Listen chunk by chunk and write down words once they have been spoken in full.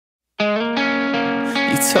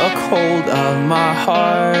took hold of my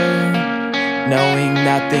heart, knowing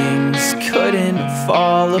that things couldn't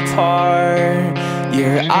fall apart.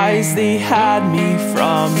 Your eyes, they had me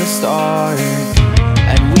from the start,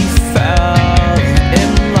 and we fell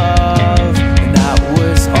in love, and that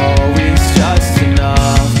was always just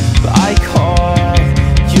enough. But I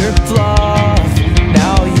called your bluff,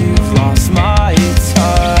 now you've lost my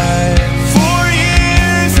touch. 4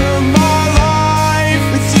 years of my life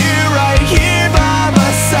with you right here by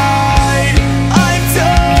my side. I'm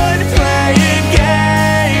done playing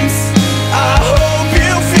games. I hope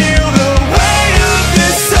you feel the weight of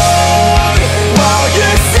this song while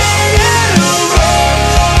you're singing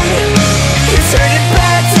along. You turn it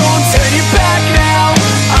back, don't turn it back now.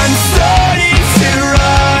 I'm starting to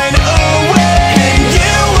run away, and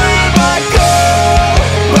you were my goal,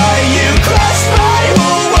 but you crushed my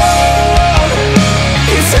whole world.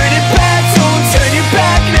 You turn it back, don't turn it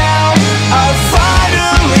back now. I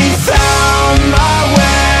finally found my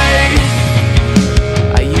way.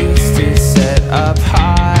 I used to sit up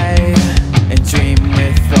high and dream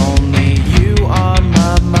with only you on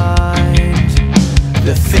my mind.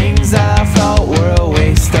 The things that I